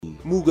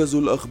موجز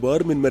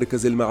الأخبار من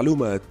مركز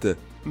المعلومات،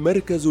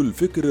 مركز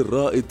الفكر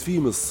الرائد في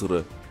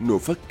مصر.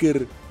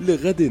 نفكر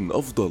لغد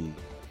أفضل.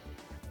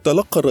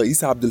 تلقى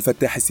الرئيس عبد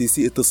الفتاح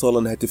السيسي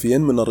اتصالا هاتفيا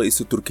من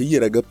الرئيس التركي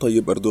رجب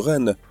طيب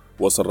أردوغان،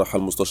 وصرح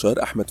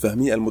المستشار أحمد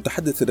فهمي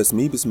المتحدث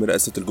الرسمي باسم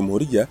رئاسة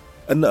الجمهورية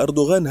أن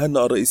أردوغان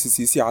هنأ الرئيس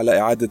السيسي على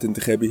إعادة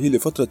انتخابه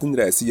لفترة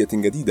رئاسية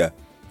جديدة،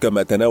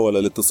 كما تناول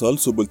الاتصال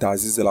سبل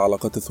تعزيز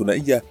العلاقات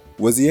الثنائية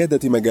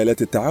وزيادة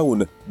مجالات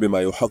التعاون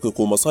بما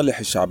يحقق مصالح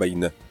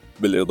الشعبين،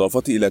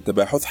 بالإضافة إلى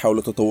التباحث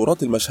حول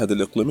تطورات المشهد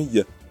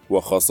الإقليمي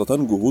وخاصة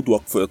جهود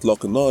وقف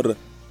إطلاق النار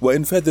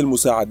وإنفاذ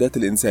المساعدات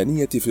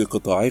الإنسانية في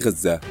قطاع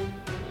غزة.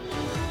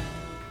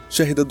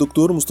 شهد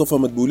الدكتور مصطفى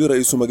مدبولي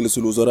رئيس مجلس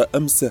الوزراء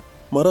أمس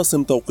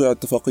مراسم توقيع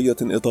اتفاقية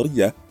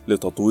إطارية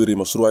لتطوير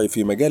مشروع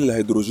في مجال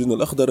الهيدروجين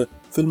الأخضر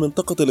في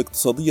المنطقة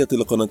الاقتصادية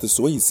لقناة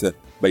السويس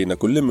بين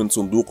كل من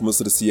صندوق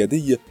مصر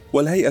السيادي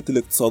والهيئة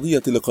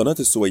الاقتصادية لقناة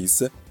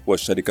السويس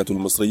والشركة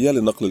المصرية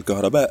لنقل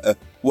الكهرباء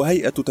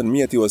وهيئة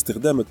تنمية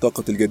واستخدام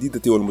الطاقة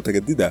الجديدة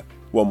والمتجددة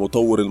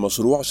ومطور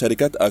المشروع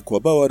شركة أكوا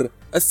باور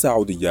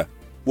السعودية.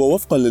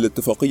 ووفقا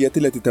للاتفاقية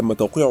التي تم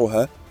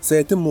توقيعها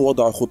سيتم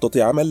وضع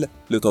خطة عمل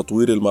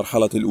لتطوير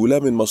المرحلة الأولى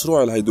من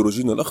مشروع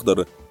الهيدروجين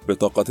الأخضر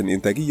بطاقة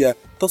إنتاجية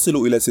تصل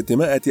إلى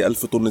 600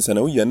 ألف طن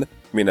سنويا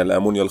من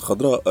الأمونيا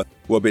الخضراء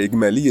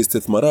وبإجمالي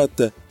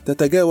استثمارات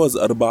تتجاوز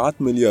 4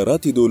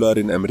 مليارات دولار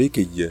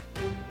أمريكي.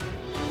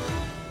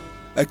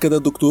 أكد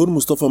الدكتور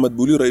مصطفى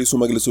مدبولي رئيس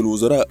مجلس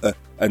الوزراء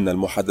أن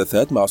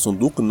المحادثات مع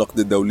صندوق النقد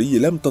الدولي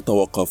لم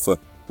تتوقف،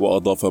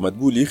 وأضاف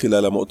مدبولي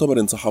خلال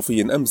مؤتمر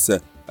صحفي أمس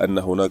أن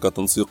هناك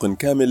تنسيق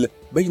كامل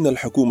بين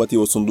الحكومة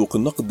وصندوق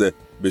النقد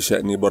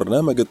بشأن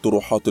برنامج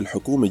الطروحات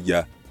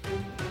الحكومية.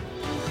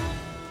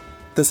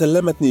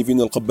 تسلمت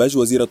نيفين القباج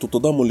وزيرة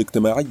التضامن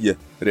الاجتماعي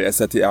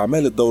رئاسة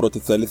أعمال الدورة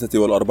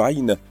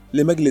 43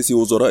 لمجلس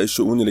وزراء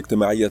الشؤون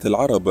الاجتماعية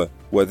العرب،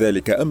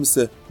 وذلك أمس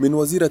من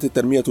وزيرة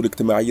التنمية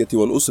الاجتماعية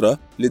والأسرة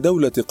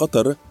لدولة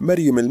قطر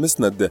مريم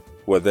المسند،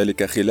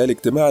 وذلك خلال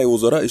اجتماع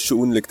وزراء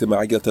الشؤون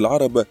الاجتماعية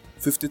العرب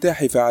في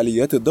افتتاح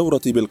فعاليات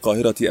الدورة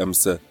بالقاهرة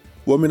أمس.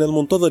 ومن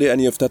المنتظر أن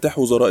يفتتح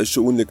وزراء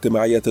الشؤون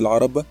الاجتماعية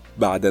العرب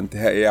بعد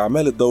انتهاء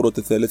أعمال الدورة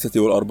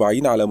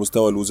 43 على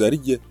مستوى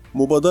الوزاري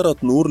مبادرة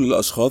نور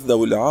للأشخاص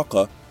ذوي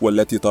الإعاقة،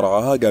 والتي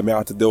ترعاها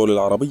جامعة الدول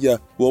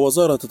العربية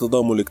ووزارة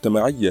التضامن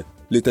الاجتماعي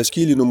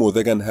لتشكيل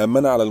نموذجا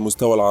هاما على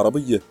المستوى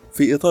العربي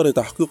في إطار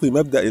تحقيق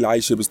مبدأ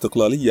العيش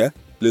باستقلالية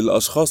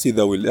للأشخاص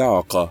ذوي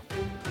الإعاقة.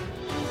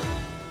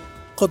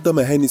 قدم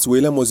هاني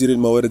سويلم وزير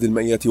الموارد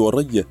المائية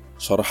والري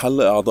شرحا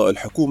لأعضاء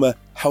الحكومة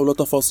حول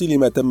تفاصيل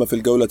ما تم في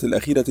الجولة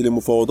الأخيرة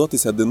لمفاوضات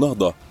سد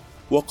النهضة.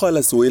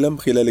 وقال سويلم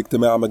خلال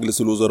اجتماع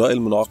مجلس الوزراء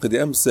المنعقد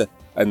أمس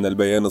أن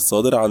البيان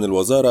الصادر عن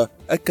الوزارة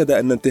أكد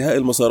أن انتهاء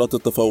المسارات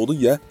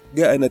التفاوضية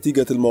جاء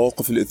نتيجة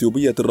المواقف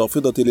الإثيوبية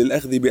الرافضة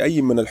للأخذ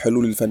بأي من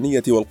الحلول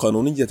الفنية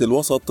والقانونية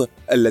الوسط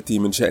التي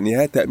من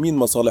شأنها تأمين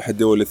مصالح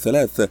الدول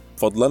الثلاث،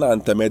 فضلا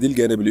عن تمادي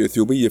الجانب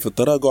الإثيوبي في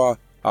التراجع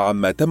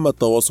عما تم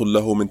التواصل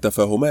له من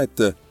تفاهمات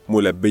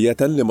ملبية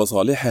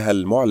لمصالحها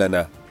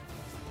المعلنة.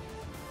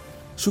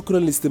 شكرا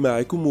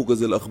لاستماعكم.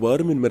 موجز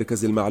الأخبار من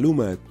مركز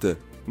المعلومات.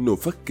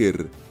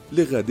 نفكر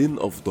لغد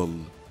أفضل.